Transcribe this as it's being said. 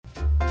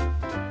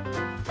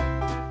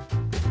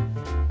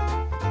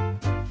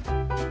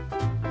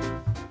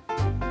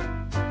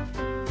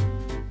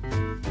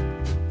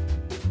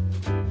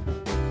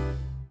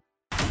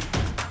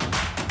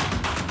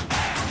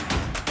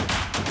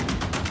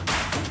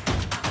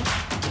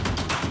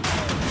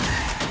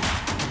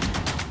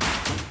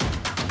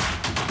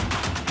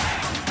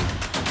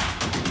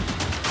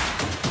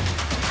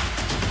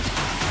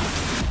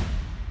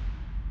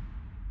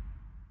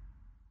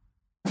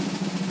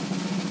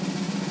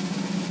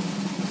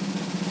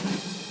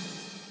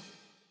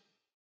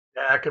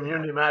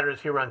Community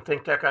Matters here on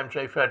Think Tech. I'm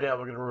Jay Fadell.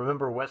 We're going to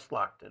remember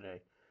Westlock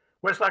today.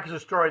 Westlock is a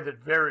story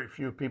that very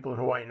few people in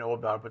Hawaii know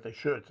about, but they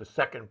should. It's the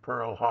second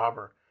Pearl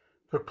Harbor.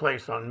 It took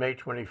place on May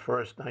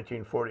 21st,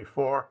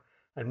 1944.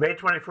 And May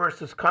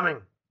 21st is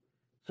coming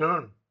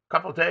soon, a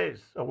couple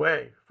days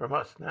away from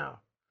us now.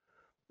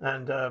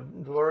 And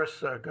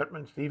Dolores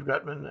Gutman, Steve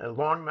Gutman, a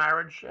long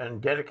marriage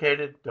and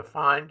dedicated,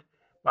 defined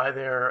by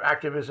their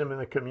activism in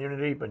the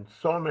community, but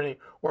so many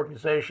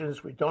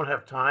organizations. We don't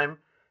have time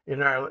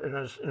in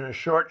a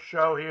short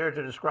show here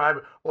to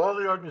describe all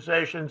the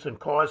organizations and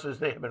causes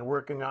they have been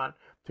working on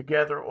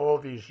together all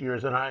these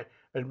years, and I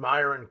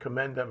admire and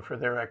commend them for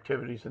their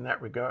activities in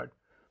that regard.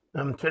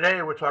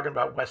 Today we're talking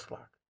about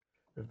Westlock,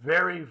 a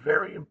very,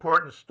 very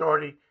important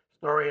story,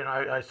 and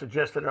I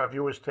suggest that our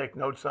viewers take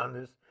notes on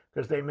this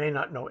because they may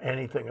not know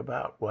anything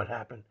about what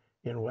happened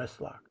in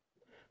Westlock.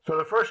 So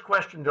the first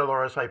question,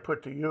 Dolores, I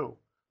put to you: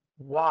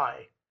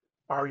 why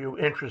are you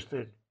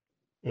interested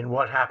in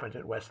what happened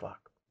at Westlock?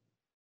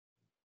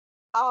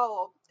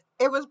 Oh,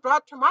 it was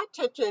brought to my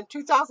attention in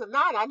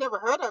 2009. I never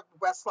heard of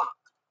Westlock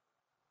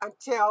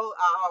until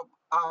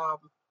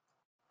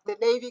the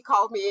Navy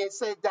called me and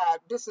said that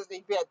this is an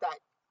event that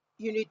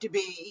you need to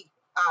be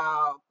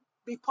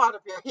part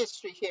of your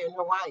history here in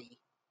Hawaii.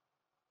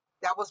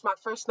 That was my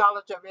first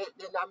knowledge of it,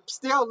 and I'm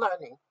still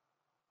learning.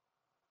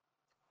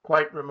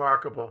 Quite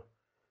remarkable.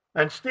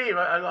 And Steve,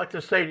 I'd like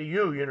to say to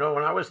you,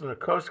 when I was in the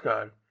Coast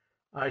Guard,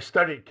 I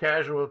studied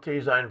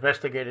casualties, I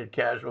investigated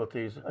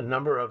casualties, a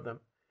number of them,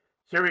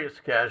 serious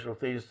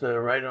casualties,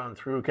 right on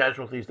through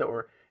casualties that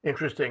were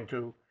interesting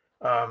to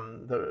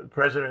the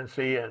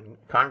presidency and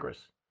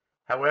Congress.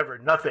 However,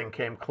 nothing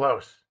came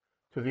close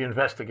to the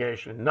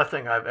investigation.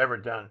 Nothing I've ever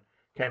done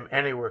came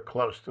anywhere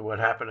close to what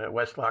happened at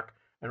Westlock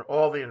and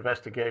all the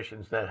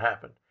investigations that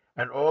happened.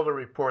 And all the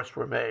reports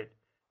were made,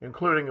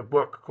 including a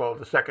book called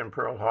The Second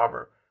Pearl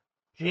Harbor.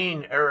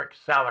 Jean Eric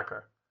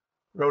Saliker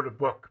wrote a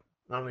book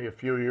only a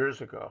few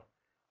years ago.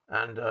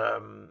 And,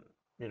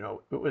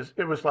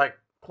 it was like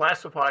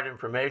classified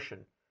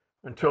information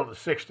until the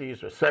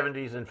 60s or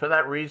 70s. And for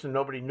that reason,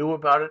 nobody knew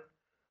about it.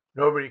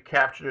 Nobody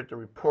captured it. The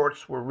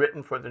reports were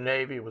written for the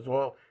Navy. It was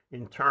all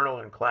internal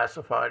and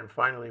classified. And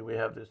finally, we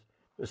have this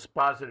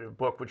positive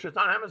book, which is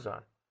on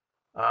Amazon,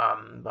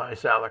 by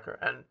Saliker.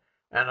 And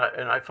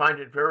I find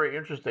it very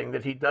interesting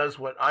that he does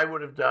what I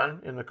would have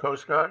done in the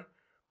Coast Guard.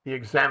 He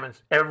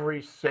examines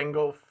every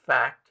single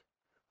fact.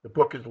 The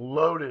book is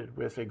loaded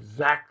with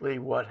exactly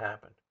what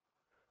happened.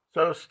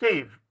 So,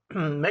 Steve,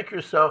 make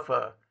yourself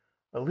a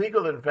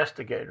legal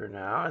investigator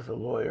now as a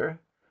lawyer,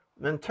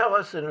 and then tell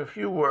us in a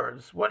few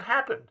words what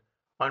happened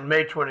on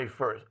May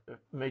 21st,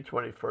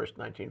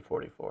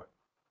 1944.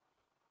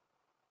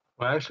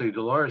 Well, actually,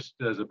 Dolores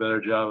does a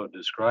better job of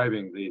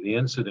describing the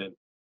incident,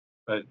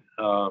 but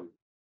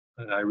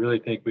I really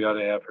think we ought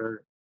to have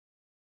her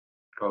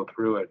go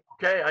through it.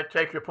 Okay, I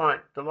take your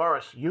point.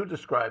 Dolores, you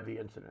describe the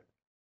incident.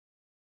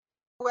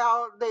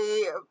 Well,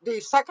 the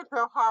second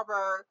Pearl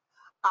Harbor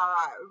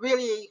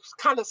really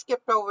kind of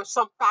skipped over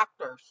some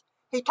factors.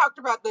 He talked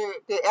about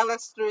the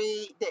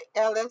LS-3, the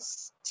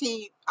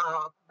LST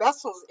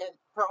vessels in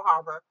Pearl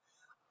Harbor,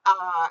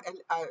 and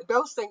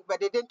those things,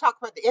 but it didn't talk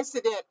about the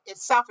incident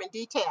itself in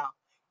detail.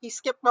 He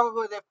skipped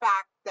over the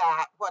fact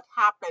that what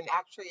happened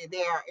actually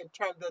there in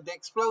terms of the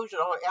explosion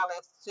on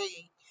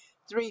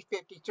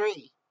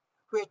LST-353,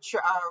 which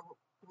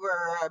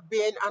were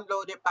being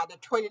unloaded by the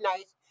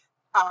 29th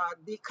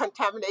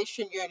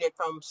Decontamination Unit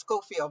from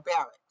Schofield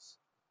Barracks.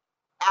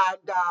 And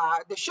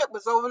the ship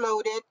was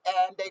overloaded,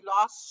 and they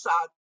lost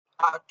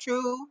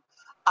two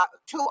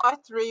or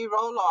three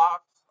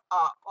roll-off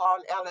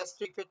on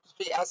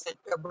LS-353 as it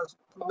was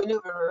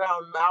maneuvering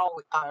around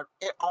Maui,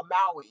 on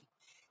Maui.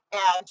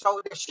 And so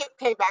the ship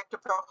came back to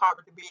Pearl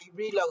Harbor to be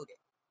reloaded.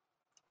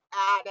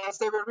 And as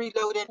they were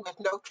reloaded with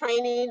no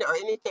training or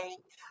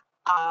anything,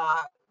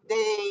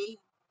 the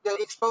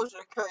explosion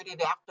occurred in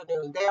the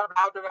afternoon. They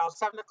arrived around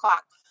 7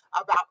 o'clock.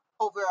 About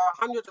over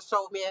 100 or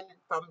so men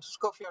from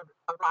Schofield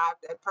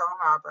arrived at Pearl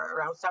Harbor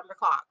around 7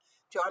 o'clock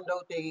to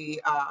unload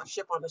the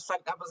ship on the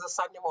Sunday. That was a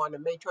Sunday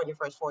morning, May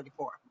 21st,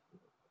 44.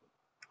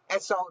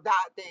 And so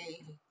that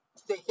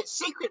the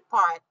secret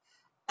part,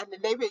 and the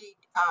Navy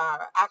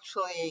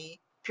actually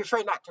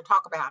prefer not to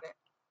talk about it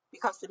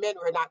because the men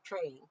were not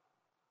trained.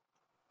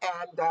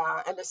 And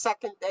the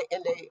second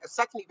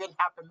event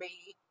happened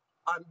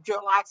on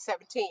July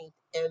 17th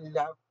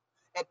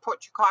at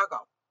Port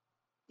Chicago.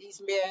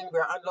 These men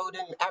were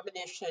unloading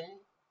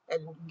ammunition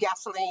and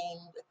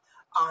gasoline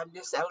on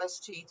this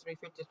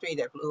LST-353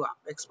 that blew up,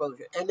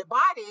 explosion. And the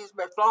bodies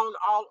were flown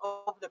all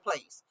over the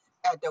place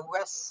at the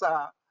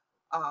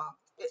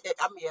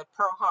at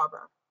Pearl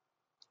Harbor.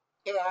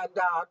 And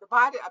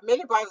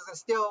many bodies are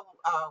still,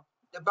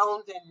 the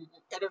bones and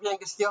everything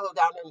is still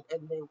down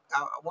in the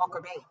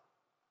Walker Bay.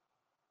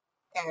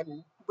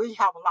 And we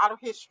have a lot of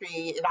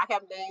history, and I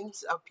have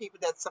names of people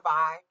that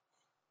survived,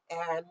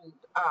 and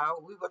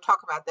we will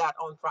talk about that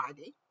on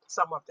Friday,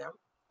 some of them.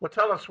 Well,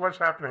 tell us what's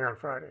happening on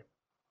Friday.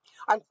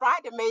 On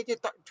Friday, May the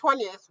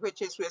 20th,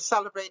 which is we're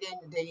celebrating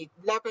the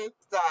 11th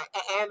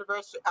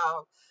anniversary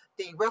of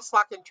the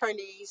Westlock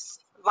attorney's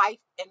life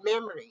and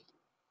memory.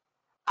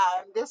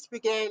 This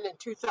began in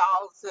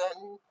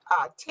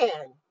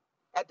 2010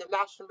 at the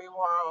National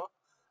Memorial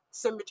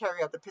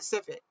Cemetery of the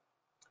Pacific.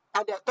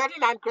 And there are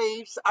 39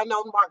 graves,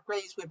 unmarked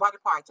graves with body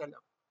parts in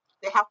them.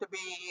 They have to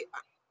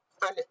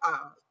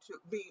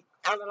be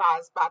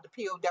analyzed by the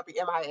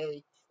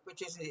POWMIA,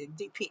 which is the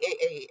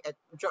DPAA at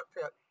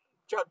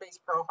Joint Base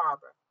Pearl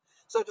Harbor.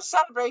 So the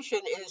celebration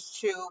is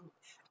to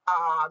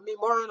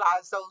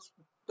memorialize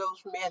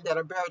those men that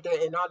are buried there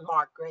in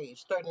unmarked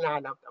graves,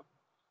 39 of them.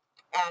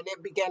 And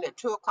it began at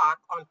 2 o'clock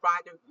on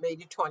Friday, May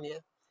the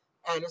 20th.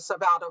 And it's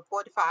about a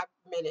 45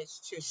 minutes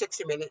to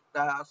 60-minute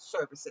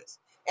services.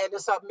 And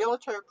it's a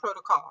military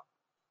protocol.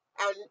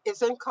 And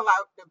it's in the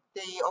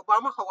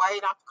Obama Hawaii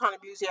and Africana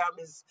Museum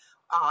is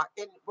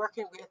in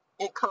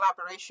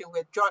collaboration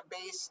with Joint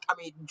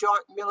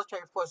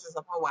Military Forces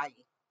of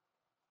Hawaii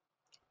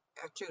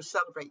to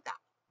celebrate that.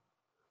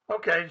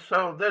 Okay,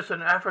 so there's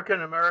an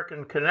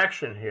African-American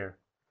connection here.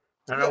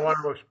 And Yes. I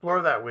want to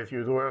explore that with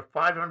you. There were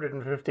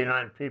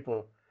 559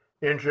 people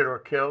injured or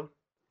killed.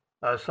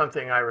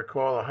 Something I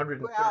recall,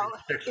 136 Well,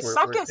 it's were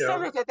something killed.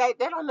 similar to that.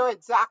 They don't know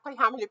exactly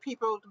how many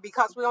people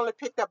because we only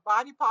picked up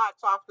body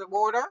parts off the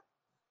water,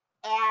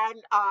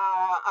 and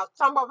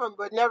some of them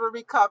were never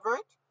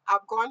recovered.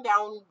 I've gone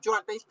down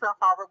Joint Base Pearl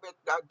Harbor with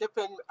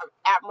different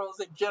admirals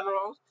and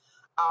generals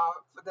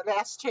for the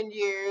last 10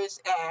 years,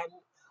 and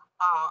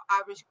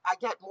I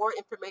get more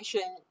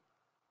information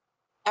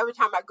every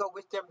time I go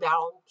with them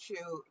down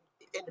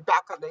in the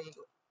back of the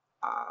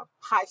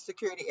high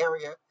security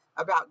area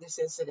about this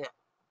incident.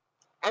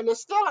 And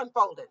it's still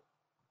unfolding.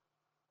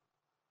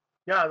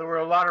 Yeah, there were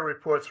a lot of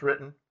reports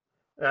written,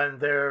 and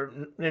they're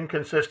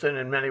inconsistent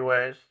in many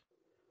ways.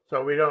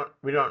 So we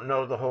don't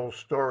know the whole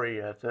story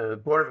yet. The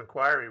Board of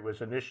Inquiry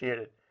was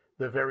initiated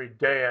the very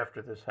day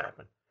after this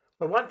happened.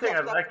 But one thing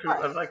Yes,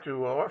 I'd like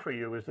to offer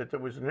you is that there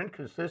was an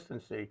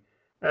inconsistency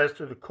as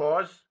to the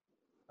cause,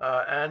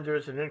 and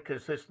there's an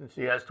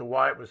inconsistency as to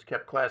why it was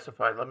kept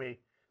classified. Let me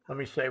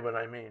say what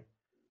I mean.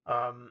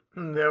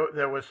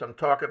 There was some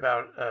talk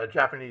about a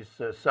Japanese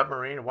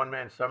submarine, a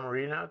one-man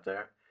submarine out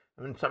there,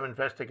 and some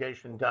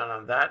investigation done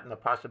on that and the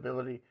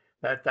possibility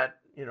that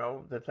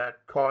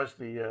caused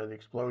the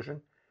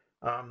explosion.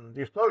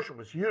 The explosion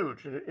was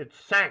huge. It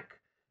sank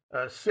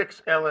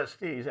 6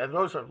 LSDs, and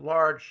those are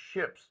large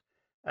ships.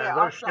 And Yeah,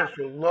 those outside. ships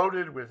were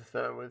loaded with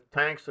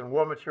tanks and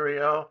war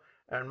material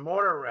and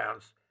mortar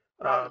rounds.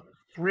 Right.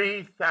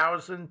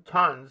 3,000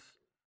 tons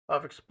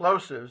of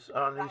explosives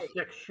on these Right.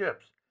 6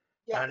 ships.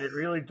 Yes, And it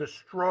really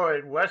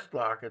destroyed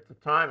Westlock at the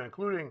time,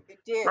 including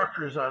it did.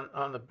 structures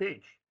on the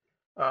beach.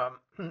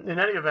 In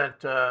any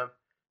event,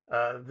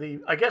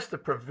 I guess the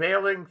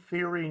prevailing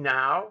theory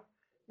now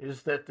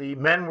is that the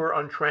men were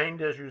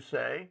untrained, as you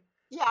say.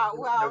 Yeah,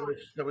 well,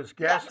 There was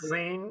yes.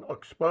 gasoline,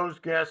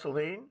 exposed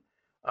gasoline,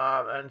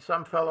 and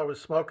some fellow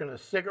was smoking a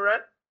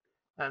cigarette,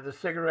 and the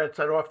cigarette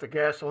set off the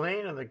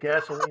gasoline, and the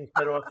gasoline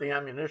set off the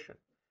ammunition.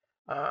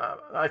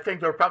 I think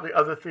there are probably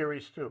other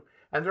theories too.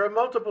 And there are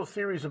multiple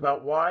theories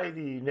about why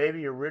the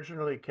Navy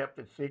originally kept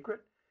it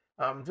secret.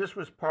 This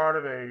was part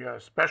of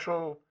a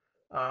special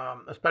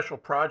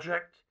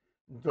project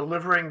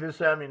delivering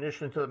this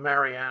ammunition to the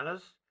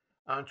Marianas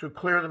to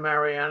clear the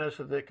Marianas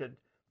so they could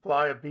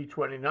fly a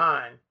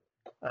B-29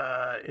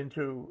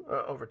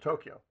 over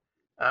Tokyo.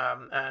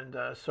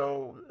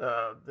 So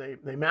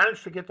they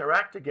managed to get their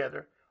act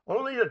together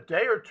only a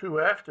day or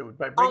two after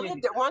by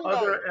bringing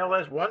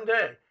one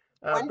day.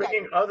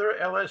 Bringing other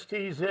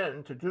LSTs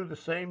in to do the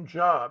same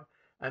job,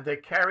 and they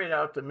carried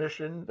out the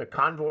mission, the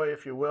convoy,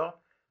 if you will,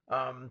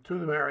 to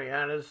the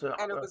Marianas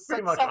And it was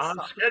pretty much on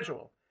successful.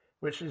 schedule,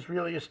 which is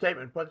really a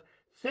statement. But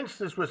since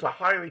this was a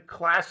highly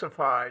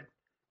classified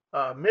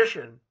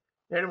mission,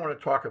 they didn't want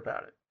to talk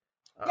about it.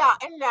 Yeah,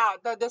 and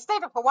the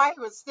state of Hawaii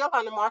was still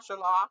under martial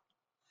law.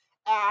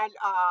 And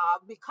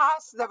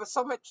because there was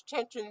so much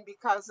tension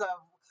because of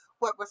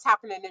what was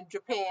happening in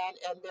Japan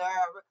and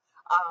their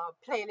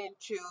planning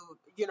to,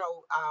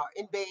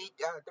 invade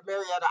the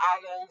Mariana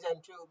Islands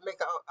and to make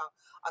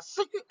a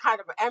secret kind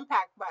of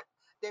impact. But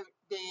the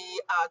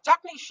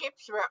Japanese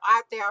ships were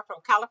out there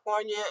from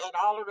California and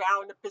all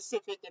around the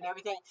Pacific and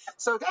everything.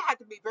 So they had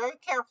to be very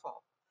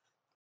careful.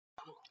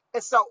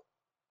 And so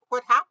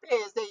what happened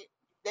is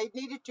they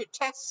needed to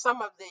test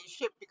some of the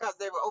ships because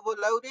they were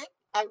overloaded.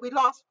 And we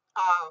lost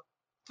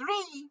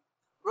 3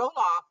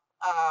 roll-off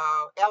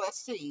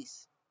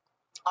LSTs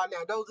on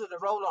there. Those are the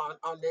roll-on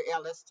on the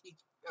LST,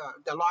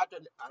 the larger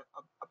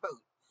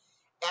boat.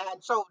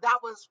 And so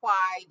that was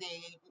why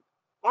the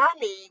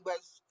Army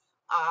was,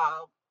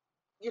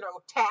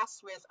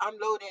 tasked with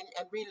unloading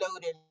and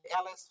reloading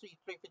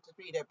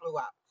LST-353 that blew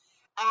up.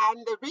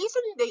 And the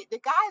reason the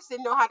guys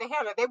didn't know how to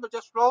handle it, they were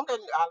just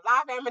rolling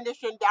live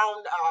ammunition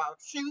down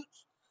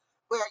chutes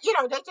where,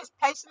 they just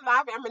placing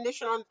live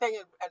ammunition on the thing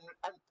and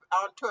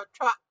onto a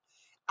truck.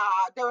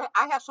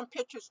 I have some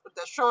pictures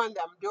showing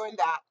them doing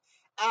that,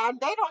 and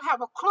they don't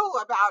have a clue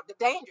about the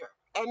danger.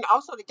 and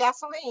also the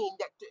gasoline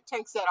that the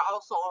tanks that are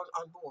also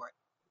on board.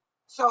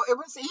 So it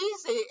was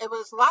easy. It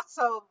was lots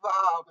of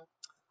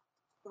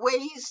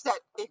ways that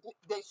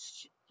the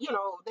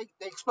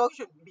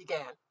explosion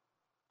began,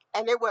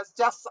 and it was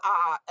just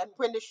and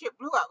when the ship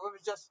blew up,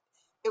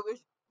 it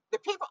was the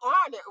people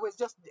on it was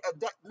just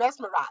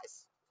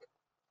mesmerized.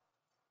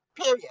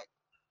 Period.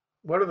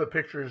 What do the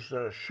pictures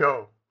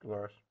show,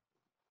 Dolores?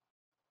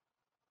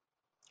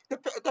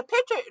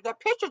 The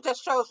picture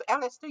just shows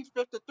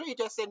LS-353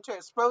 just into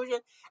explosion,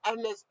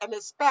 and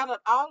it's spattered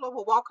all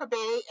over Walker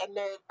Bay and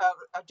the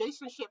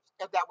adjacent ships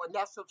that were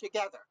nestled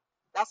together.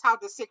 That's how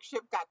the sixth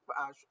ship got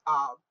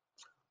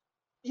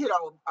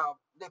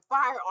the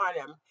fire on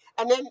him.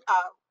 And then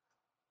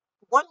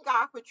one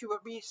guy, which you will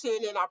be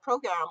seeing in our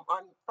program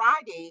on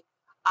Friday,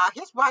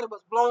 his body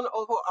was blown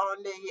over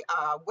on the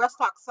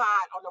Westlock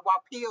side, on the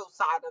Wapio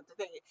side of the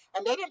thing,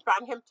 and they didn't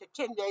find him till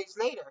 10 days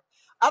later.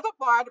 Other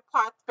body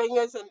parts,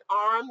 fingers and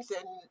arms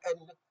and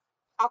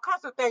all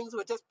kinds of things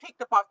were just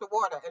picked up off the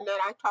water. And then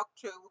I talked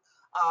to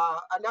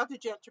another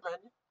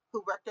gentleman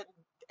who worked in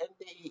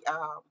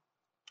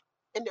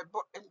the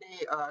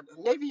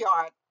Navy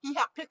Yard. He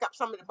helped pick up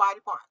some of the body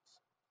parts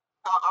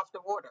off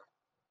the water.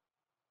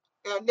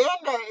 And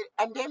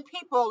then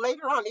people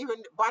later on,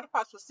 even body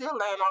parts were still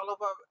laying all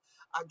over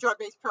Joint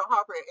Base Pearl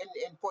Harbor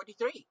in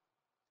 43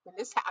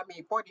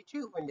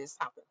 42 when this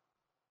happened.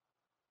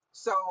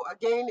 So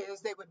again,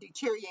 they were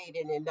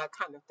deteriorating and that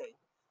kind of thing.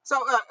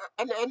 So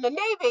and the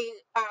Navy,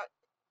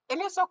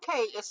 and it's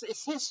okay.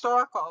 It's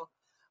historical.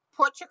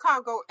 Port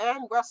Chicago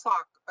and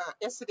Westlock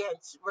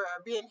incidents were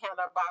being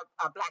handled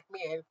by black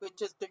men,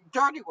 which is the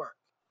dirty work.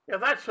 Yeah,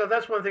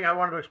 that's one thing I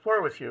wanted to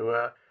explore with you.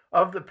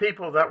 Of the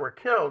people that were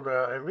killed,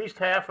 at least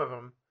half of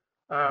them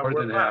More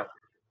were than black. half.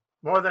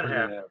 More than More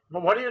half. than half.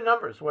 Well, what are your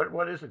numbers?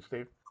 What is it,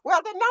 Steve?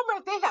 Well, the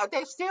numbers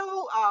they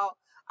still,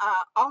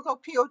 although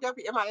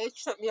POWMIH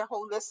sent me a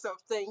whole list of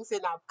things,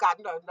 and I've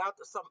gotten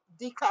some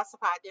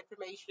declassified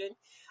information.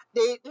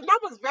 The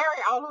numbers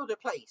vary all over the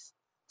place.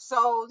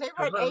 So they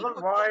weren't able.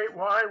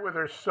 Why were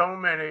there so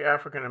many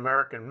African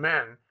American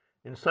men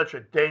in such a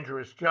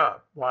dangerous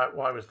job? Why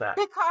was that?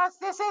 Because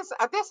this is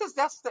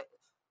just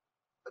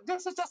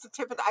the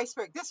tip of the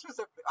iceberg. This was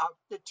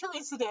the two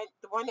incidents,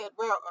 the one at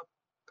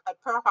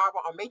Pearl Harbor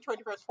on May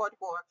 21st,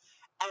 44,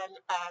 and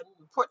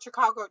Port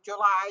Chicago,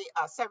 July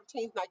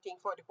 17th,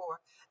 1944.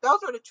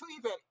 Those were the two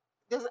events.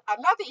 There's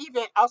another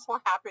event also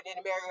happened in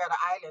the Mariana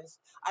Islands,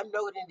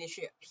 unloading the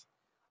ships.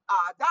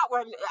 That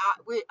one,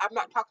 I'm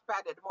not talking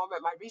about it at the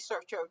moment. My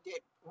researcher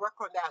did work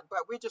on that,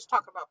 but we're just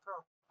talking about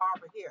Pearl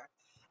Harbor here.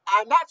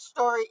 And that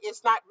story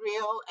is not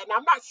real, and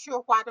I'm not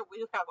sure why do we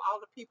have all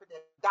the people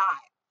that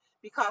died,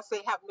 because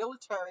they have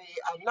military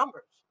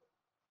numbers.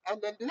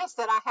 And the list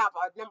that I have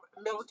are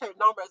military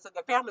numbers, and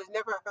the families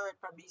never heard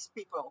from these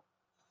people.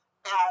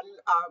 And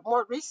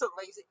more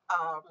recently,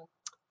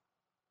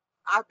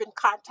 I've been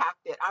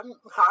contacted. I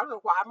don't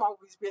know why I'm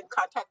always being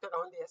contacted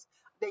on this.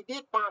 They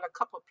did find a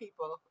couple of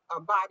people,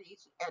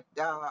 bodies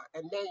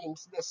and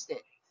names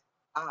listed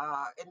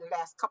in the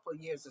last couple of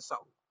years or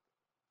so.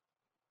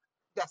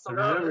 That's But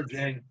remember,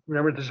 Jane,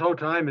 this whole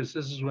time this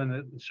is when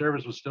the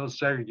service was still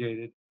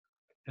segregated,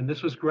 and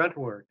this was grunt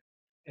work,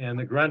 and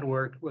the grunt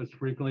work was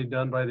frequently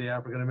done by the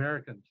African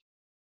Americans.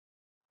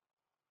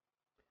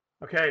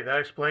 Okay, that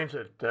explains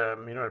it.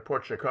 At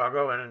Port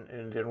Chicago and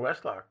in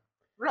Westlock.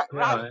 Right,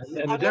 Yeah, right.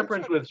 and the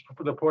difference with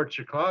the Port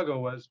Chicago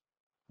was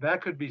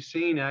that could be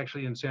seen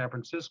actually in San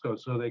Francisco,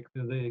 so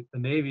the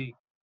Navy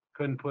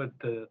couldn't put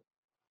the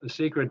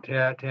secret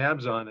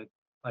tabs on it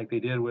like they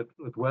did with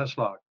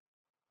Westlock.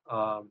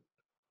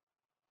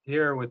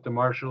 Here with the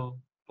martial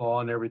law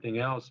and everything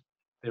else,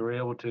 they were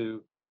able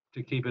to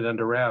keep it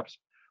under wraps.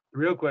 The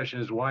real question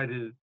is, why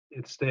did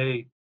it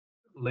stay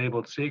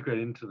labeled secret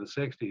into the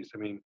 60s? I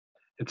mean,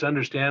 it's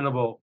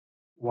understandable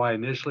why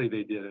initially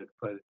they did it,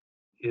 but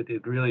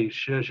it really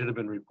should have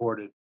been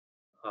reported.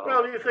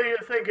 Well, do you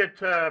think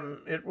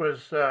it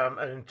was an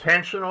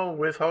intentional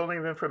withholding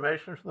of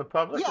information from the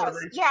public? Yes,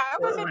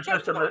 it was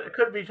intentional. It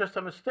could be just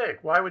a mistake.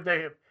 Why would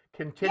they have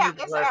continued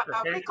the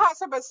classification?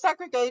 Because it was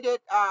segregated.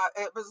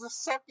 It was a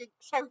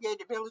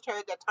segregated military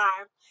at that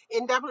time.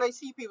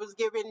 NAACP was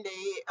giving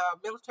the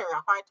military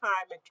a hard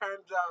time in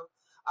terms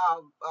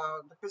of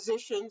the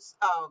positions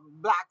of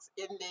blacks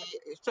in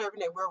the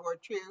serving in World War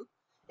II,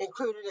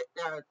 including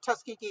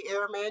Tuskegee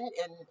Airmen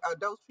and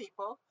those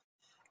people.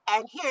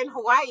 And here in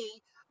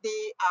Hawaii,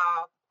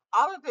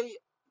 all of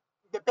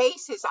the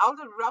bases, all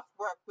the rough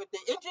work with the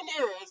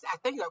engineers, I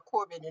think they're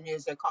Corps of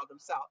Engineers, they call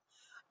themselves,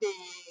 the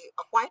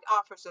white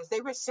officers,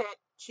 they were sent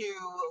to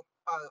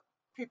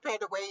prepare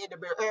the way in the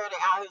Mariana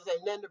Islands,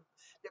 and then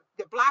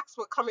the blacks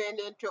were coming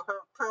into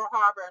Pearl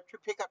Harbor to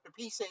pick up the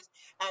pieces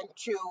and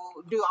to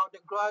do all the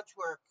grudge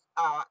work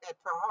at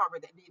Pearl Harbor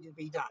that needed to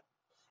be done.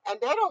 And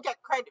they don't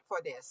get credit for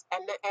this.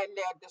 And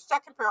the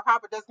second Pearl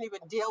Harbor doesn't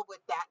even deal with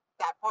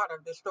that part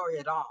of the story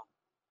at all.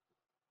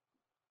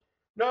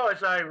 No,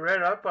 as I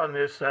read up on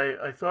this,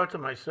 I thought to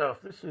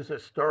myself, this is a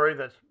story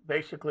that's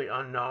basically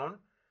unknown,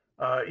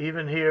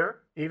 even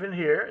here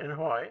in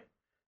Hawaii.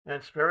 and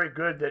it's very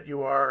good that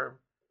you are,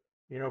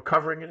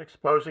 covering it,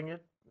 exposing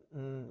it,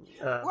 and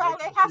Well,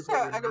 making it has to.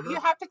 people You remember.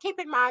 have to keep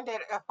in mind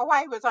that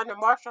Hawaii was under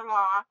martial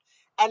law,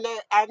 and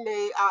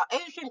the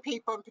Asian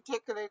people in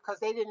particular, because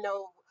they didn't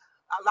know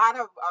a lot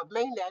of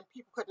mainland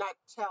people could not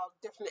tell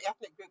different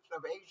ethnic groups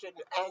of Asian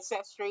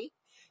ancestry,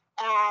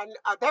 and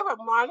they were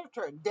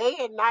monitored day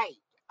and night.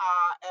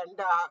 And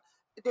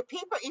the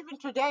people, even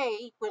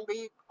today, when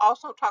we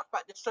also talked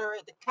about the story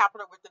at the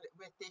Capitol with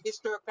the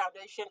Historic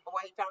Foundation,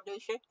 Hawaii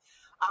Foundation,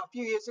 a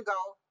few years ago,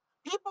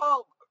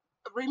 people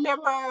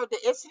remember the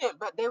incident,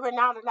 but they were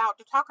not allowed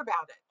to talk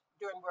about it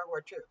during World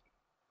War II.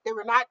 They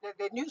were not.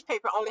 The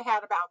newspaper only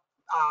had about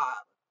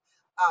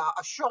uh,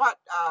 a short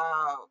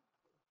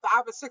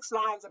 5 or 6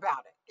 lines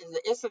about it.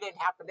 The incident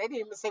happened. They didn't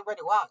even say what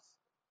it was,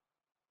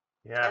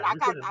 and Yeah,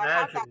 I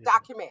have that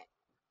document.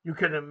 you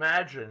can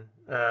imagine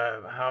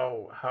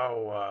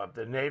how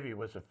the Navy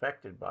was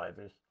affected by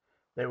this.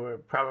 They were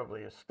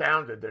probably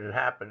astounded that it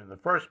happened in the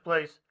first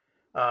place.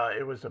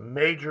 It was a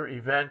major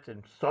event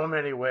in so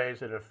many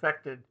ways. It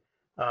affected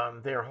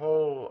their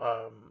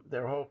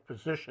whole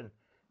position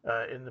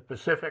in the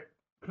Pacific.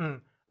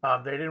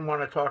 They didn't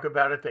want to talk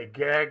about it. They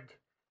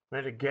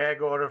made a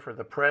gag order for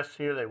the press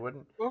here. They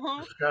wouldn't Hmm.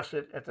 discuss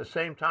it. At the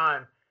same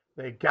time,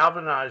 they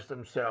galvanized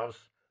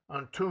themselves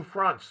on two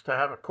fronts to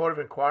have a court of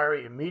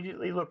inquiry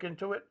immediately look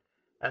into it.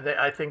 And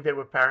I think they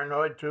were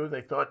paranoid too.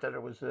 They thought that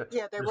it was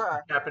Yeah, they this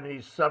were.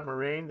 Japanese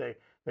submarine.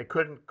 They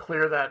couldn't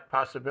clear that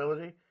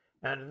possibility.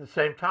 And at the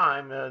same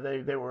time,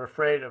 they were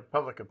afraid of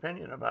public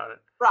opinion about it.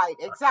 Right,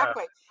 Uh,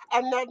 exactly.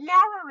 And the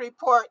NARA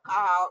report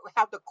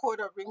have the court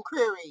of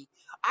inquiry.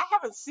 I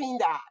haven't seen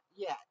that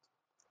yet.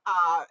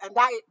 And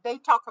they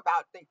talk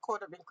about the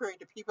court of inquiry,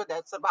 the people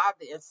that survived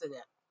the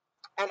incident,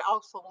 and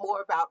also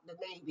more about the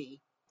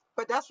Navy.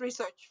 But that's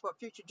research for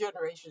future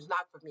generations,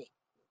 not for me.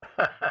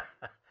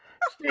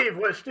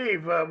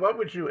 Steve, what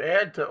would you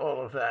add to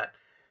all of that?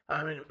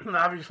 I mean,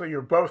 obviously,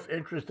 you're both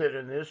interested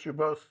in this. You're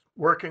both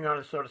working on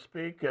it, so to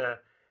speak,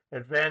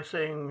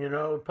 advancing,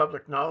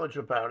 public knowledge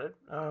about it.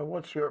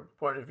 What's your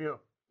point of view?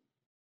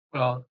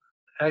 Well,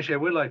 actually, I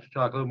would like to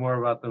talk a little more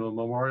about the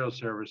memorial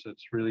service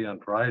that's really on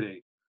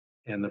Friday,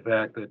 and the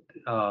fact that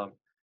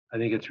I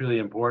think it's really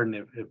important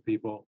if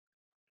people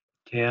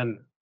can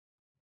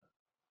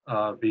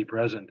be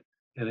present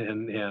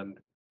and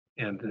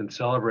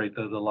celebrate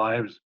the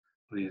lives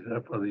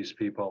of these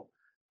people,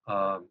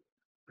 um,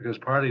 because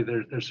partly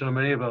there's so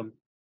many of them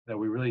that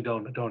we really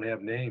don't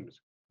have names,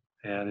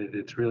 and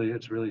it's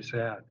really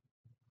sad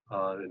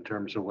in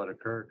terms of what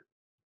occurred.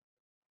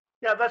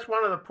 Yeah, that's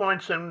one of the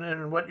points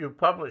in what you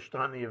published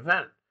on the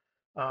event,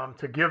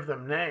 to give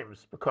them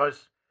names,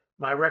 because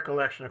my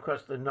recollection, of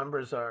course, the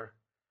numbers are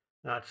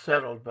not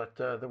settled, but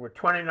there were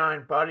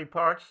 29 body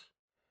parts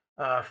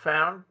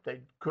found. They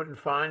couldn't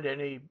find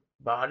any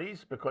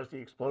bodies because the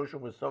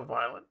explosion was so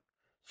violent.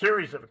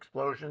 Series of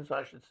explosions,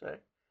 I should say.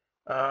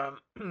 I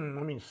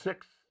mean,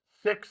 six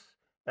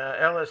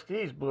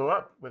LSDs blew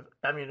up with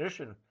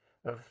ammunition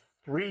of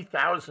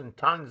 3,000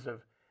 tons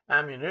of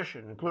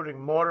ammunition, including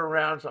mortar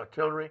rounds,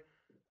 artillery,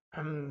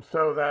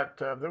 so that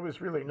there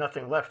was really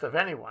nothing left of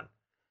anyone.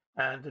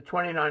 And the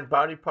 29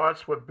 body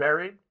parts were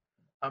buried,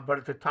 but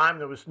at the time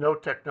there was no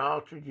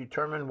technology to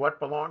determine what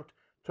belonged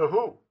to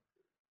who.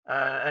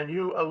 And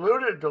you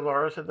alluded,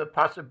 Dolores, to the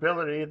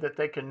possibility that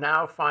they can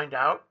now find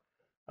out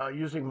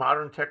using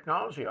modern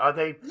technology. Are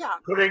they Yeah.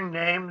 putting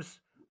names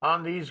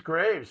on these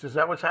graves? Is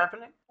that what's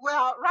happening?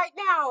 Well, right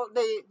now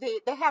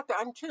they have to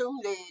entomb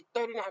the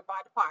 39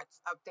 body parts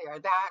up there.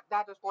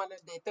 That is one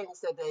of the things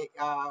that the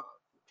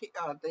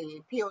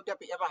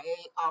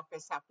POWMIA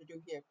office have to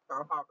do here at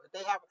Pearl Harbor.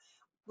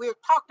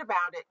 We've talked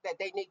about it that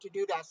they need to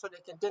do that so they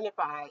can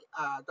identify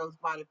those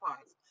body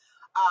parts.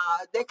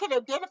 They can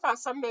identify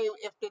some name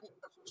if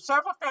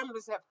several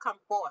families have come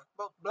forth,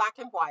 both black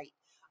and white,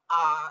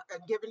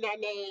 and given their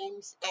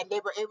names, and they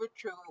were able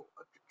to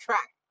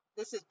track.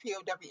 This is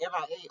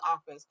POWMIA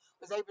office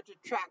was able to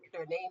track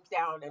their names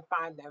down and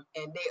find them,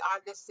 and they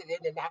are listed in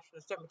the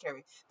National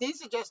Cemetery.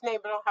 These are just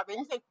names that don't have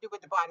anything to do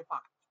with the body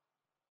part.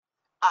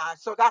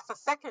 So that's the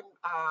second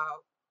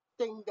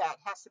thing that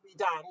has to be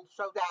done,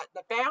 so that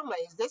the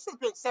families. This has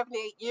been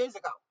 78 years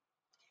ago.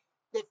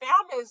 The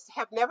families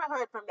have never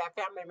heard from their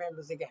family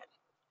members again.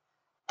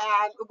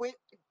 And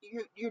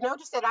you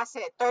notice that I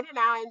said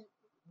 39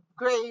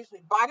 graves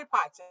with body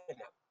parts in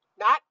them,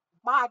 not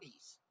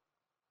bodies,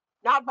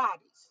 not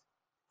bodies,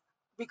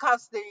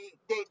 because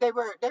they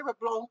were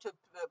blown to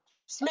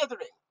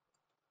smithereens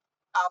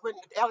when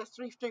the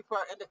LS-334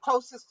 and the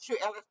closest to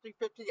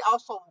LS-350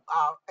 also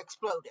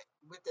exploded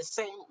with the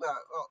same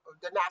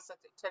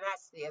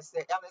tenacity as the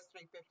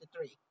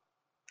LS-353.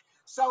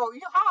 So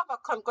you have a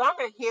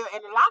conglomerate here,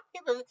 and a lot of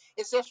people,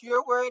 it's just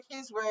your word,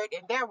 his word,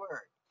 and their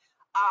word.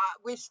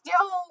 We're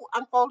still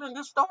unfolding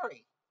the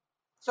story.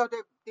 So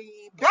the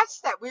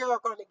best that we are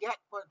going to get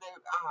for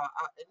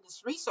in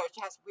this research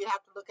we have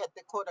to look at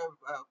the court of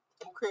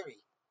inquiry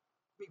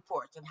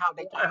reports and how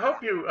they I talk hope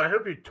about it. you I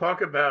hope you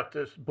talk about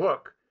this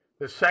book,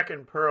 The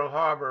Second Pearl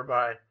Harbor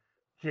by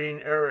Jean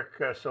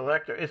Eric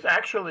Selector. It's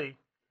actually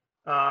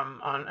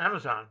on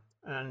Amazon,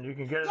 and you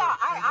can get it Yeah, on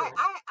Kindle.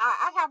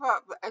 I have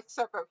a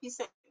excerpt of, he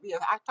sent me,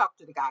 I talked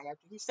to the guy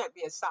after, he sent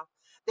me a stuff.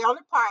 The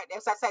only part,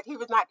 as I said, he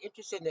was not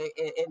interested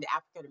in the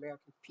African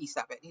American piece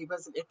of it. He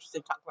wasn't interested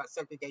in talking about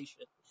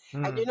segregation.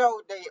 And Hmm. you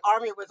know, the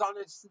army was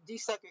only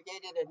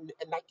desegregated in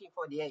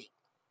 1948.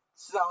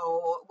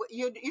 So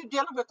you're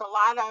dealing with a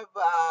lot of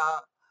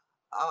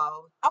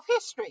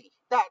history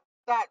Well,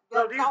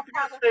 that's all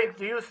part of.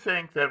 do you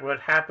think that what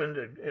happened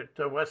at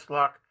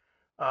Westlock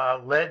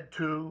led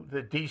to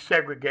the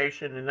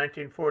desegregation in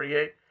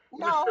 1948? It was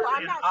No, I'm certainly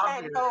an not saying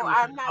obvious. It no. was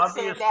I'm an not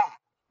saying obvious. that.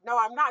 No,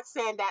 I'm not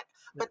saying that.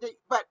 But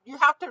you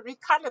have to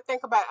kind of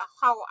think about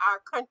how our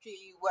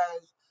country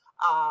was,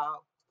 uh,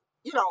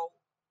 you know,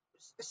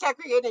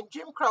 segregated.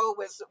 Jim Crow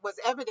was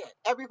evident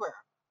everywhere,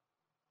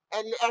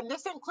 and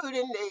this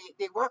including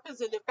the workers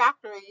in the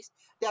factories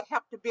that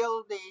helped to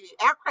build the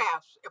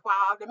aircrafts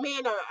while the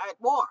men are at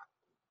war,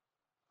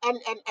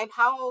 and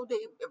how the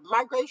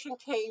migration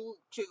came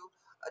to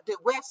the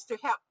West to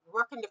help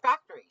work in the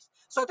factories.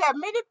 So there are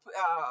many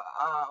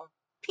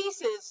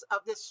pieces of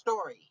this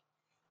story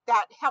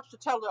that helps to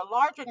tell a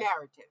larger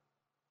narrative.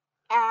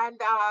 And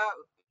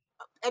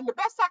the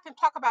best I can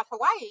talk about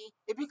Hawaii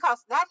is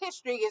because that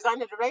history is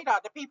under the radar.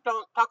 The people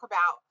don't talk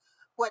about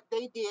what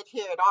they did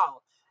here at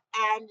all.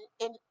 And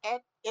in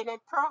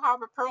Pearl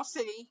Harbor, Pearl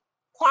City,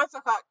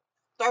 Quonset Hut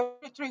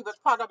 33 was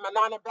part of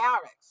Manana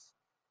Barracks.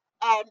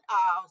 And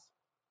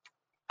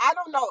I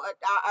don't know.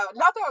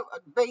 Another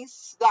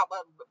base that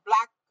was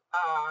black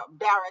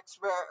barracks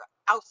were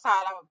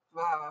outside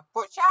of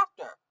Fort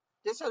Shafter.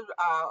 This is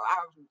our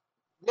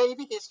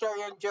Navy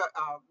historian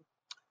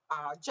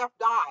Jeff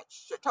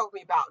Dodge told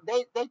me about.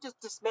 They just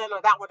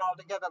dismantled that one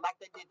altogether, like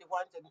they did the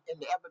ones in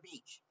the Ever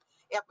Beach,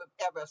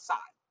 Ever side.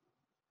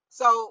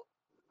 So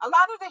a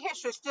lot of the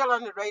history is still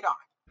on the radar.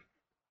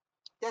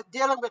 They're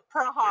dealing with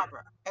Pearl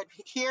Harbor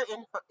here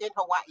in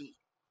Hawaii.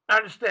 I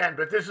understand,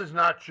 but this is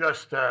not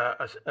just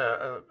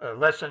a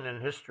lesson in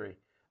history,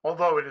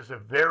 although it is a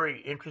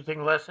very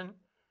interesting lesson.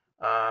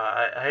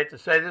 I hate to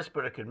say this,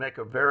 but it could make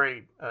a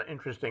very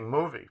interesting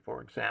movie,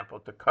 for example,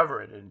 to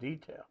cover it in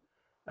detail.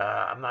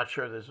 I'm not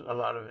sure there's a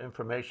lot of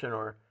information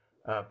or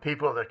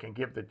people that can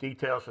give the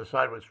details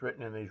aside what's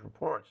written in these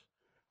reports.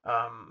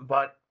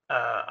 But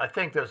I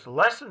think there's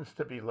lessons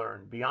to be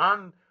learned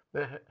beyond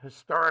the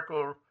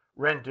historical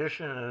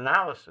rendition and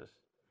analysis.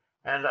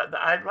 And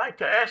I'd like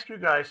to ask you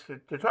guys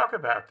to talk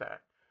about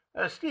that.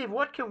 Steve,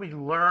 what can we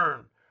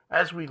learn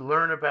as we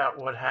learn about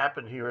what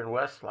happened here in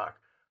Westlock?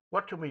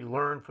 What can we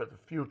learn for the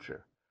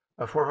future,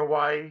 for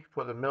Hawaii,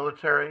 for the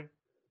military,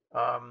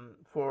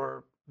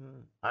 for,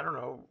 I don't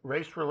know,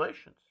 race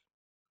relations?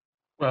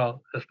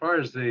 Well, as far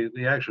as the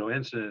actual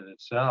incident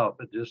itself,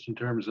 but just in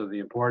terms of the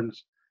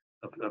importance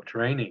of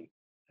training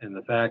and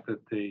the fact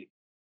that the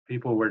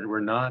people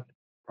were not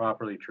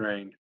properly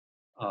trained,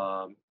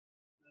 um,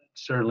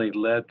 certainly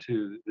led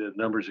to the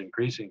numbers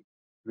increasing.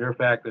 The mere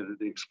fact that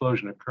the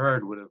explosion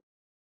occurred would have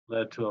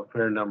led to a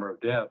fair number of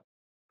deaths,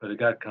 but it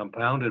got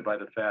compounded by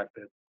the fact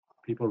that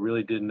people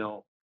really didn't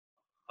know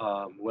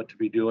what to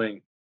be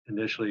doing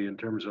initially in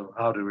terms of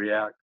how to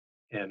react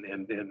and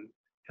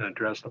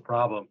address the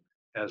problem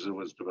as it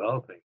was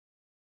developing.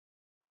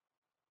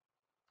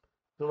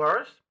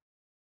 Dolores?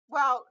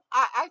 Well,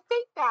 I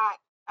think that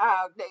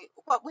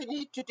what we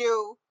need to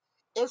do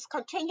is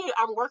continue.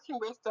 I'm working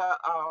with the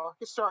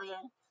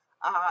historian,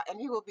 and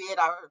he will be at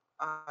our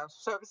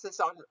services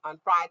on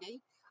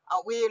Friday.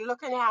 We're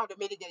looking at how to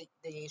mitigate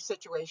the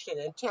situation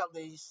and tell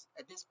this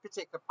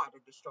particular part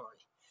of the story.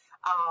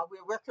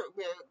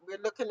 We're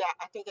looking at,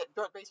 I think, at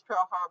Joint Base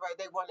Pearl Harbor.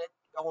 They want it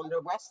on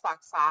the West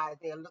Dock side.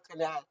 They're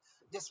looking at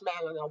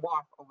dismantling a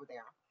wharf over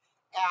there.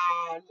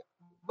 And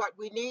but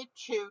we need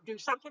to do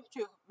something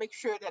to make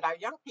sure that our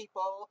young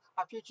people,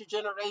 our future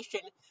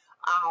generation,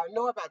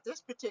 know about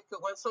this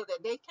particular one, so that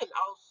they can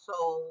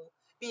also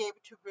be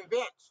able to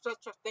prevent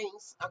such a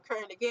things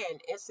occurring again,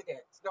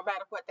 incidents, no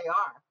matter what they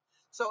are.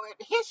 So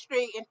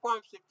history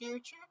informs the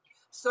future.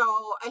 So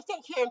I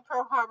think here in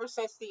Pearl Harbor,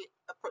 since the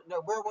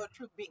World War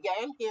II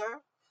began here,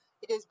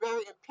 it is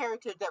very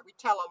imperative that we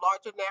tell a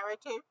larger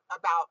narrative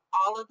about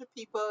all of the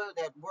people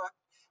that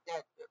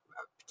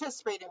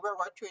participated in World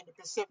War II in the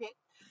Pacific.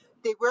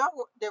 The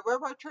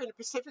World War II in the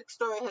Pacific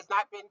story has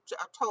not been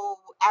told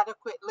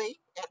adequately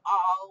at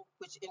all,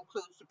 which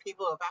includes the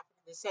people of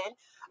African descent.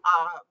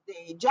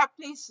 The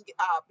Japanese,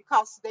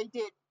 because they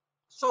did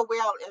so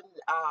well in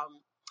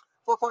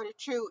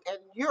 442 in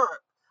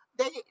Europe,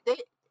 they they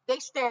they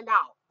stand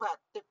out. But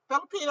the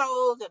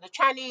Filipinos and the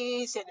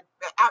Chinese and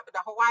the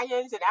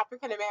Hawaiians and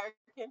African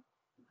American,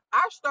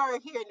 our story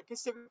here in the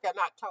Pacific are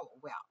not told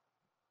well,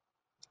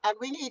 and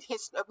we need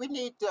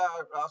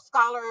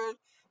scholars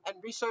and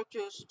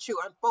researchers to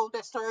unfold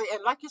that story.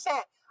 And like you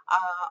said,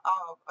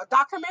 a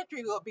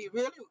documentary will be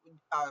really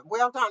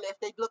well done if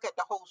they look at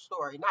the whole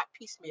story, not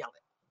piecemeal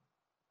it.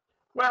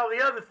 Well,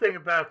 the other thing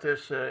about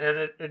this, and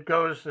it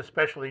goes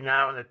especially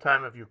now in the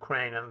time of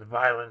Ukraine and the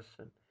violence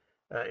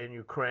in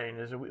Ukraine,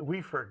 is that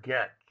we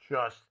forget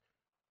just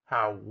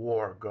how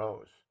war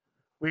goes.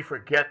 We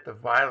forget the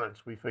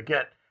violence. We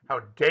forget how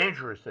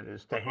dangerous it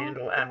is to Mhm,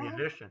 handle mhm.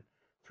 ammunition.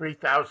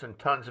 3,000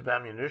 tons of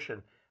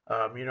ammunition.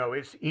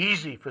 It's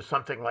easy for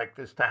something like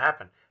this to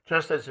happen,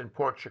 just as in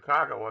Port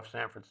Chicago off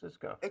San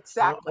Francisco,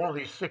 Exactly.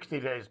 only 60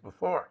 days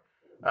before.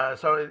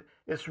 So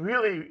it's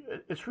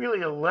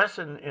really a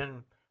lesson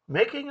in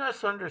making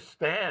us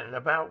understand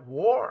about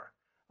war,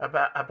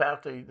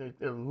 about the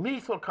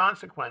lethal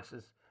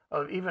consequences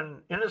of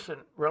even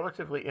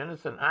relatively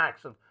innocent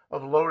acts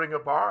of loading a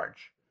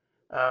barge.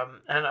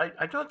 And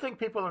I don't think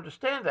people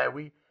understand that.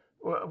 We've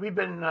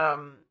been,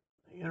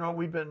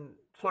 we've been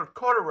sort of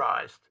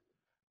cauterized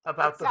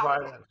about the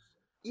Exactly. violence.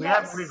 We've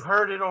Yes.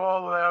 heard it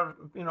all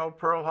about,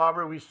 Pearl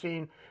Harbor. We've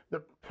seen the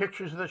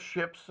pictures of the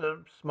ships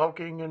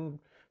smoking and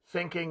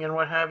sinking and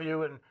what have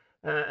you, and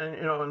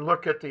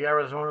look at the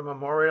Arizona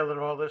Memorial and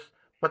all this.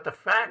 But the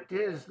fact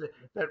is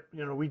that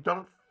we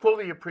don't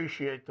fully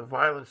appreciate the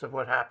violence of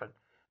what happened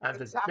and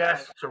the Exactly.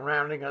 deaths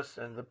surrounding us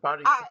and the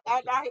bodies.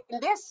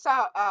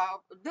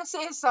 This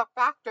is a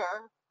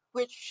factor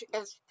which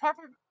is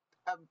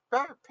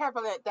very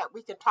prevalent that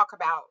we can talk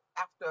about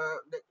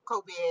after the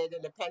COVID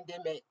and the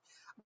pandemic.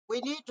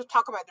 We need to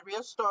talk about the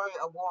real story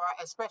of war,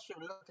 especially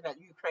looking at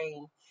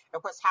Ukraine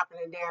and what's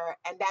happening there,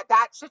 and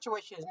that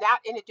situation is not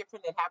any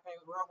different than happening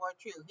in World War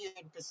II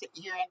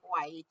here in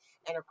Hawaii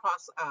and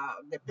across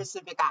the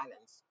Pacific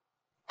Islands,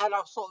 and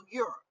also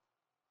Europe.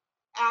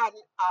 And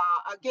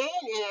again,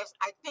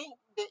 I think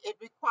that it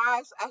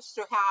requires us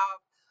to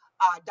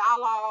have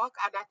dialogue,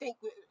 and I think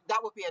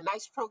that would be a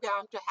nice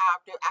program to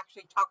have to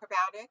actually talk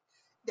about it.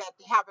 That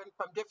having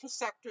from different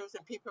sectors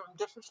and people from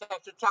different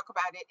sectors talk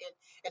about it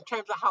in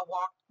terms of how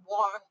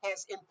war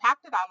has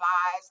impacted our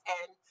lives,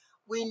 and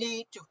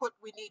what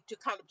we need to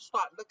kind of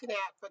start looking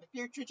at for the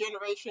future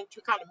generation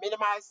to kind of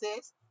minimize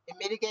this and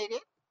mitigate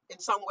it in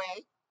some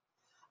way,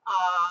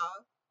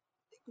 uh,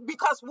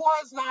 because war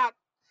is not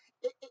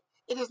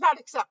it is not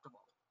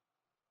acceptable,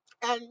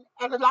 and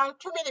a lot of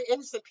too many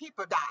innocent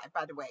people died,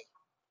 by the way.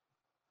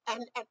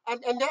 And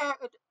there,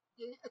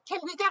 can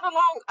we get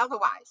along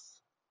otherwise?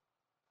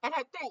 And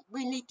I think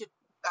we need to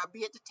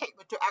be at the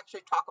table to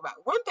actually talk about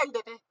it. One thing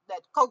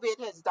that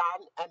COVID has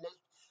done and this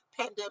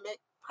pandemic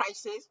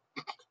crisis,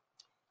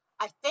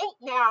 I think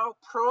now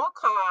pro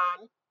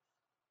con,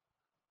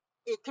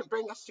 it can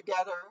bring us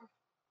together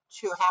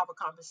to have a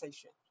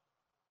conversation.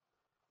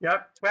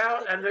 Yep.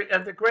 Well, And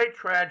and the great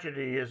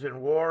tragedy is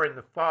in war, in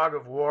the fog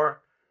of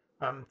war,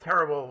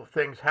 terrible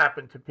things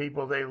happen to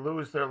people. They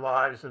lose their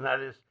lives, and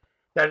that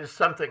is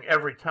something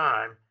every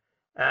time.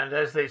 And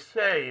as they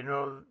say,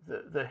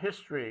 the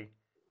history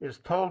is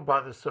told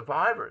by the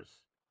survivors,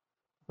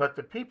 but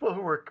the people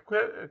who were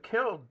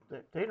killed,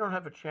 they don't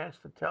have a chance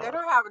to tell us. they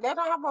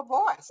don't have a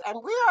voice,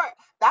 and we are.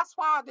 That's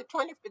why the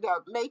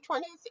May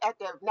 20th at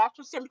the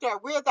National Cemetery,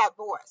 we're that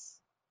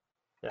voice,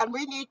 Yeah. and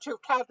we need to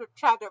try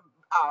to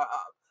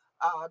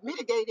uh,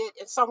 mitigate it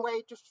in some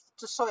way to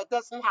so it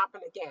doesn't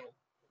happen again,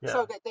 Yeah.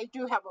 so that they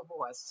do have a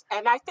voice.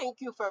 And I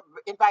thank you for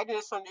inviting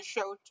us on the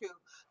show to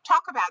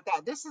talk about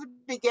that. This is the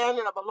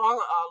beginning of a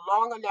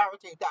longer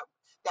narrative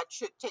that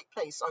should take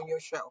place on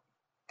your show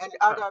and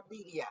Uh, other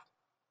media.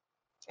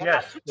 And I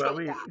Yes, well, appreciate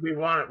we, that. we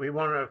want it. We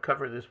want to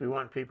cover this. We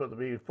want people to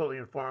be fully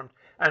informed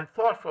and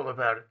thoughtful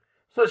about it.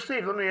 So,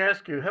 Steve, let me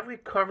ask you: have we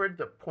covered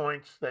the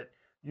points that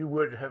you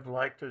would have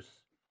liked to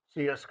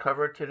see us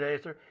cover today?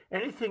 Is there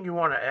anything you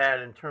want to add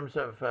in terms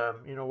of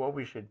what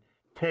we should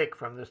take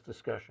from this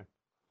discussion?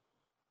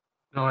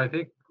 No, I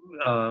think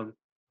um,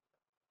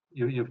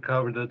 you've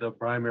covered the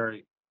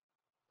primary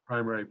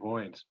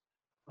points.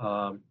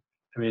 I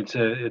mean,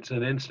 it's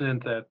an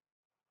incident that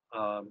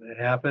it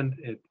happened.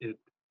 It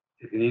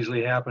can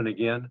easily happen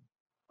again,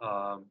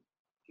 um,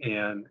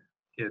 and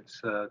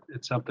it's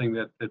something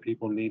that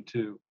people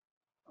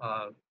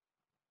uh,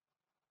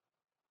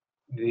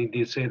 need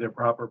to say their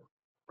proper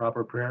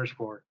prayers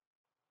for.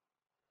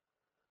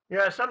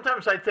 Yeah,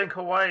 sometimes I think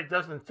Hawaii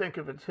doesn't think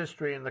of its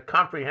history in the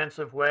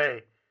comprehensive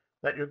way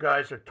that you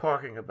guys are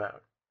talking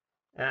about,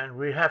 and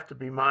we have to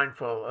be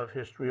mindful of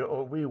history,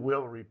 or we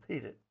will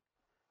repeat it.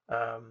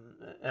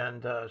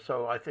 And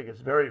so I think it's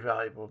very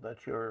valuable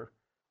that you're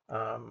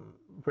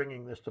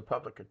bringing this to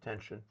public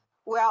attention.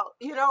 Well,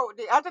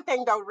 the other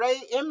thing though, Ray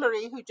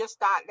Emery, who just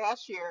died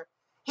last year,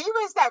 he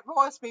was that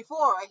voice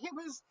before.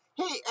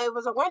 It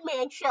was a one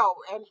man show,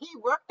 and he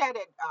worked at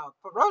it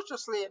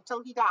ferociously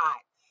until he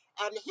died.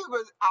 And he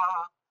was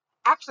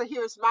actually he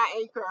was my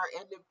anchor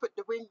and then put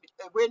the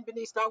wind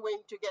beneath my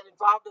wing to get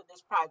involved in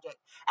this project.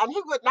 And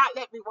he would not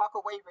let me walk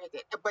away with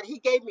it, but he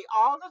gave me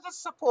all of the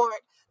support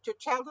to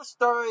tell the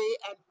story,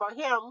 and for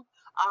him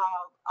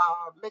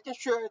making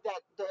sure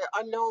that the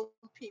unknown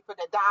people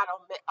that died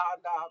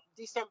on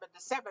December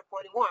the 7th,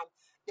 41,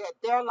 that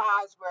their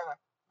lives were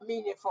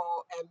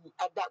meaningful, and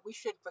that we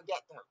shouldn't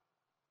forget them.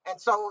 And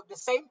so the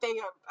same thing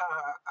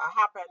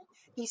happened.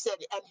 He said,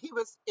 and he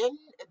was in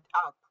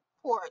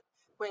port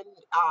when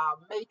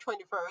May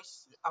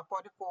 21st,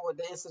 44,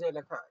 the incident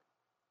occurred.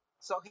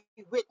 So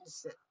he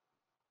witnessed it.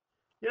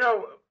 You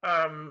know,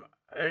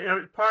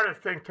 part of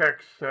think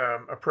tech's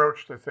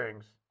approach to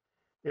things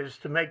is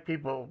to make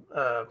people,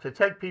 to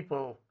take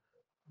people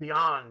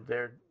beyond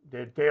their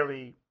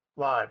daily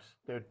lives,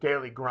 their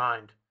daily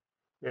grind,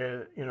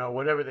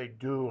 whatever they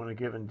do on a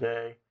given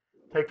day.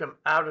 Take them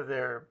out of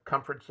their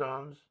comfort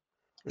zones,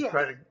 to Yes.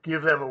 try to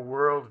give them a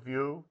world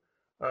view,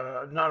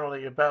 not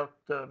only about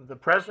the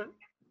present,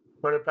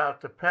 but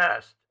about the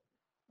past.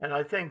 And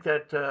I think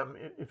that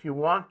if you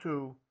want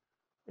to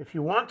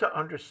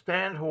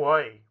understand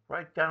Hawaii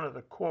right down to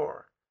the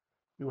core,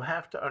 you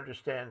have to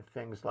understand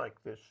things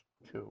like this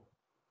too.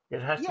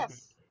 It has to be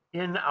Yes.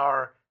 in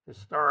our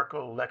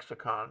historical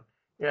lexicon.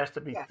 It has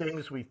to be Yes.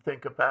 things we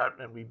think about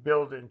and we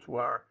build into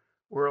our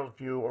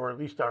worldview, or at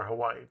least our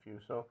Hawaii view.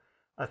 So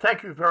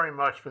thank you very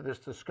much for this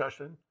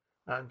discussion.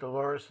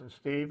 Dolores and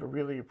Steve, I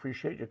really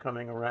appreciate you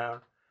coming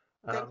around.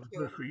 Thank you.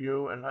 Good for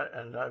you, and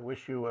I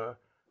wish you a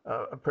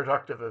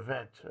productive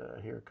event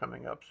here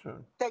coming up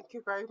soon. Thank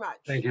you very much.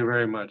 Thank you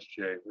very much,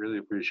 Jay. Really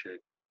appreciate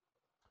it.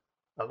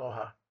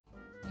 Aloha.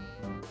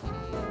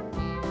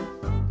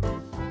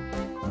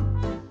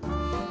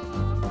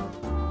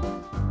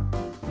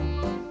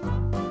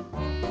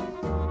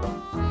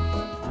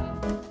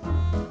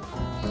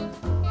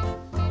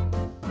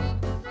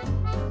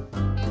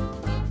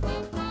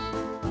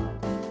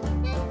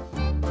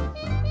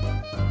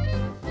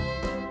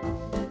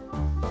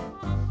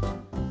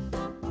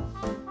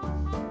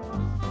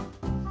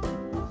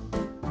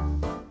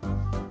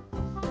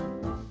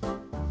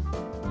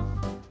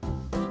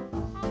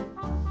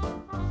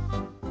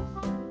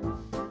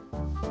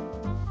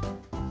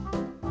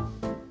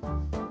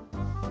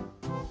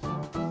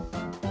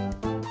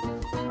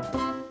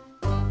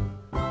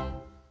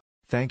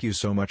 Thank you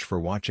so much for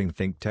watching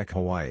Think Tech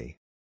Hawaii.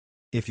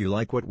 If you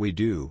like what we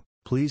do,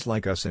 please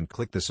like us and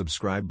click the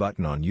subscribe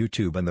button on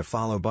YouTube and the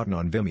follow button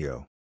on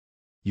Vimeo.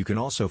 You can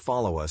also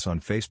follow us on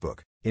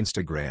Facebook,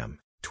 Instagram,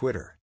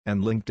 Twitter,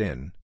 and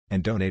LinkedIn,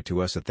 and donate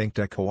to us at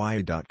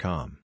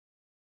thinktechhawaii.com.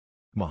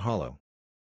 Mahalo.